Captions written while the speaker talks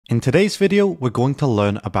In today's video, we're going to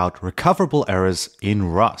learn about recoverable errors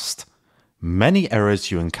in Rust. Many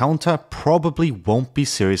errors you encounter probably won't be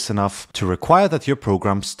serious enough to require that your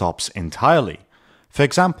program stops entirely. For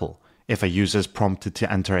example, if a user is prompted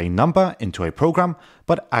to enter a number into a program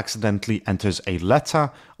but accidentally enters a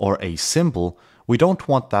letter or a symbol, we don't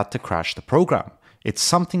want that to crash the program. It's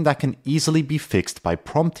something that can easily be fixed by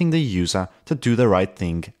prompting the user to do the right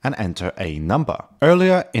thing and enter a number.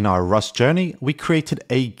 Earlier in our Rust journey, we created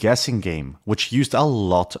a guessing game, which used a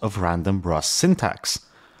lot of random Rust syntax.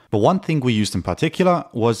 But one thing we used in particular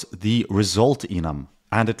was the result enum,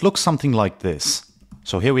 and it looks something like this.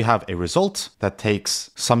 So here we have a result that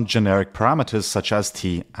takes some generic parameters such as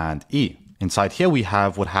t and e. Inside here we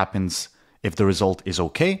have what happens if the result is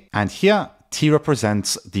okay, and here t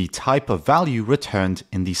represents the type of value returned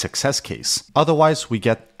in the success case. Otherwise, we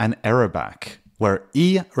get an error back, where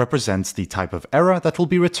e represents the type of error that will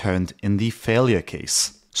be returned in the failure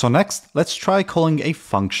case. So next, let's try calling a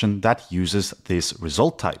function that uses this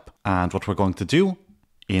result type. And what we're going to do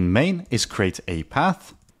in main is create a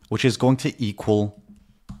path, which is going to equal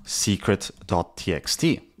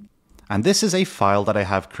secret.txt. And this is a file that I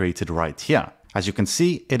have created right here. As you can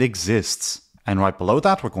see, it exists. And right below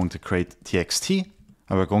that, we're going to create txt,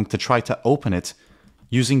 and we're going to try to open it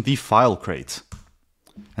using the file crate.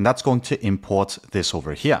 And that's going to import this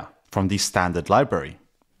over here from the standard library.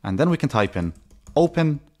 And then we can type in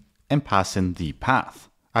open and pass in the path.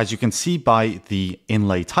 As you can see by the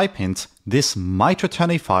inlay type hint, this might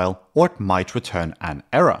return a file or it might return an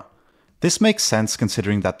error. This makes sense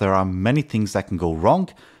considering that there are many things that can go wrong,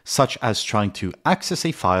 such as trying to access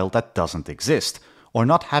a file that doesn't exist, or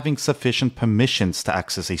not having sufficient permissions to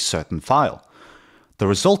access a certain file. The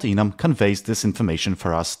result enum conveys this information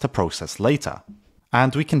for us to process later.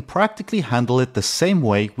 And we can practically handle it the same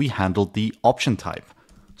way we handled the option type.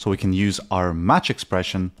 So we can use our match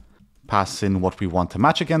expression, pass in what we want to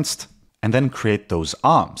match against, and then create those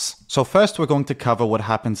arms. So first we're going to cover what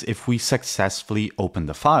happens if we successfully open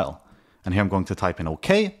the file. And here I'm going to type in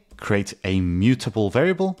OK, create a mutable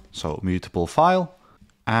variable, so mutable file,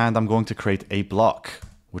 and I'm going to create a block,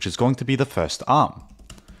 which is going to be the first arm.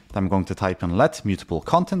 Then I'm going to type in let mutable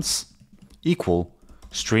contents equal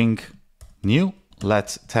string new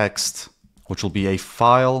let text, which will be a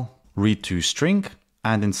file read to string.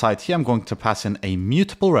 And inside here, I'm going to pass in a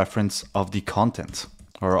mutable reference of the content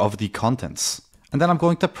or of the contents. And then I'm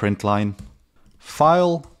going to print line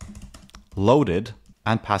file loaded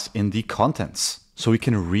and pass in the contents so we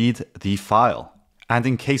can read the file. And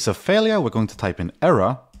in case of failure, we're going to type in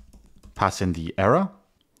error, pass in the error,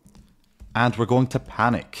 and we're going to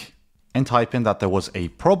panic and type in that there was a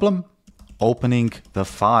problem opening the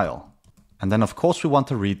file. And then of course we want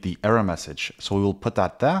to read the error message. So we will put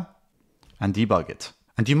that there and debug it.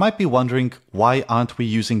 And you might be wondering, why aren't we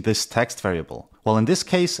using this text variable? Well, in this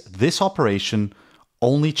case, this operation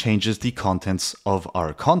only changes the contents of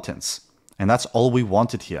our contents. And that's all we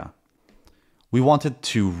wanted here. We wanted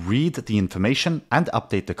to read the information and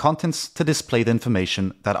update the contents to display the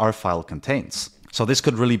information that our file contains. So this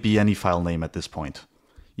could really be any file name at this point.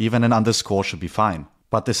 Even an underscore should be fine.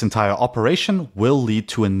 But this entire operation will lead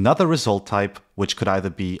to another result type, which could either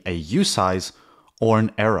be a usize or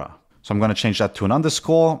an error. So I'm going to change that to an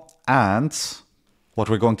underscore. And what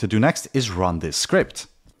we're going to do next is run this script.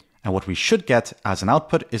 And what we should get as an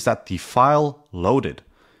output is that the file loaded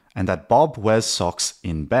and that Bob wears socks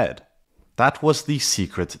in bed. That was the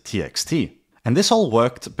secret txt. And this all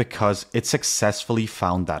worked because it successfully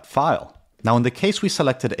found that file. Now, in the case we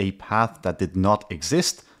selected a path that did not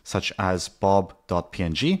exist, such as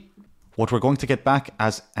bob.png, what we're going to get back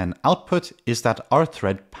as an output is that our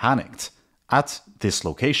thread panicked at this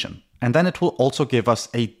location. And then it will also give us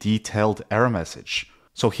a detailed error message.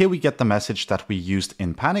 So here we get the message that we used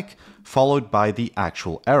in panic, followed by the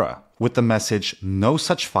actual error, with the message no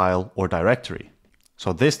such file or directory.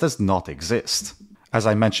 So this does not exist. As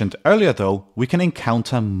I mentioned earlier though, we can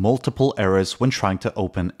encounter multiple errors when trying to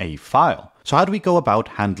open a file. So how do we go about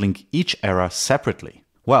handling each error separately?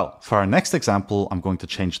 Well, for our next example, I'm going to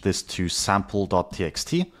change this to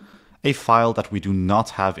sample.txt, a file that we do not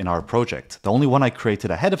have in our project. The only one I created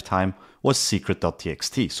ahead of time was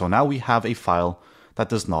secret.txt. So now we have a file that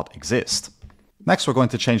does not exist. Next, we're going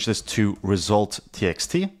to change this to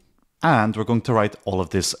result.txt. And we're going to write all of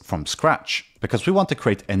this from scratch because we want to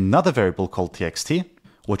create another variable called txt,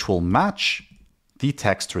 which will match the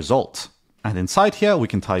text result. And inside here, we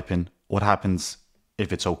can type in what happens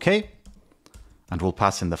if it's okay, and we'll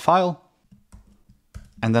pass in the file.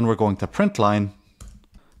 And then we're going to print line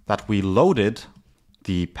that we loaded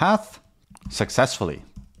the path successfully.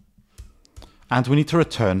 And we need to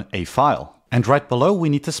return a file. And right below, we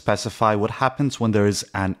need to specify what happens when there is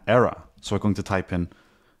an error. So we're going to type in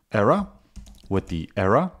error with the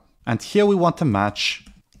error. And here we want to match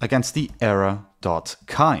against the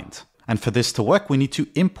error.kind. And for this to work, we need to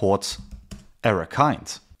import error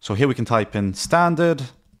kind. So here we can type in standard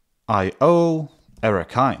IO error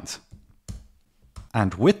kind.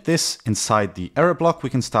 And with this inside the error block, we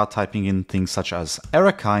can start typing in things such as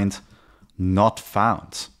error kind not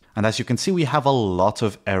found. And as you can see, we have a lot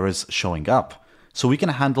of errors showing up. So we can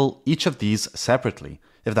handle each of these separately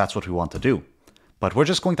if that's what we want to do. But we're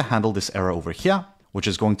just going to handle this error over here, which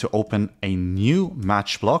is going to open a new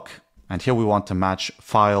match block. And here we want to match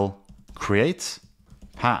file create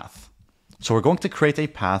path. So we're going to create a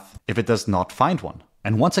path if it does not find one.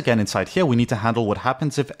 And once again, inside here, we need to handle what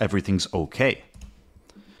happens if everything's okay.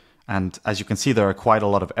 And as you can see, there are quite a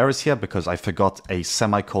lot of errors here because I forgot a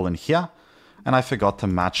semicolon here and I forgot to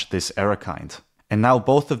match this error kind. And now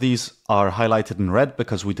both of these are highlighted in red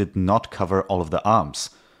because we did not cover all of the arms.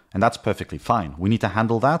 And that's perfectly fine. We need to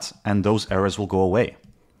handle that and those errors will go away.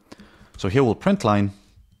 So here we'll print line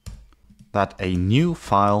that a new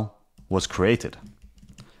file was created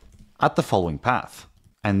at the following path.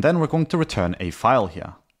 And then we're going to return a file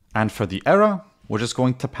here. And for the error, we're just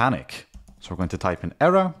going to panic. So we're going to type in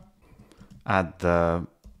error, add the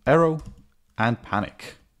arrow, and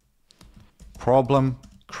panic. Problem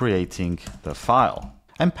creating the file,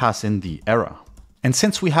 and pass in the error. And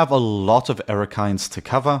since we have a lot of error kinds to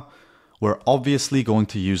cover, we're obviously going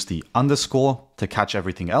to use the underscore to catch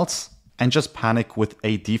everything else, and just panic with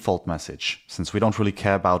a default message, since we don't really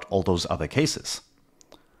care about all those other cases.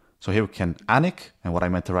 So here we can anic, and what I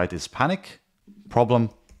meant to write is panic,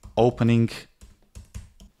 problem opening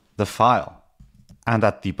the file. And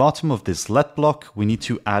at the bottom of this let block, we need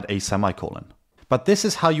to add a semicolon. But this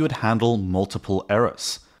is how you would handle multiple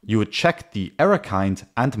errors. You would check the error kind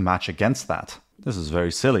and match against that. This is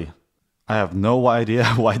very silly. I have no idea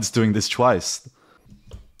why it's doing this twice.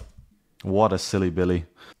 What a silly Billy.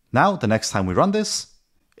 Now, the next time we run this,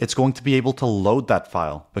 it's going to be able to load that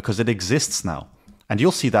file because it exists now. And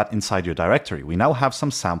you'll see that inside your directory. We now have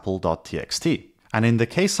some sample.txt. And in the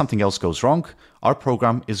case something else goes wrong, our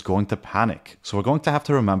program is going to panic. So we're going to have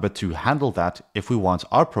to remember to handle that if we want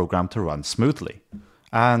our program to run smoothly.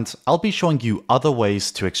 And I'll be showing you other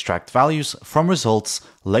ways to extract values from results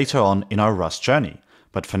later on in our Rust journey.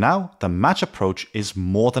 But for now, the match approach is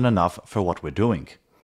more than enough for what we're doing.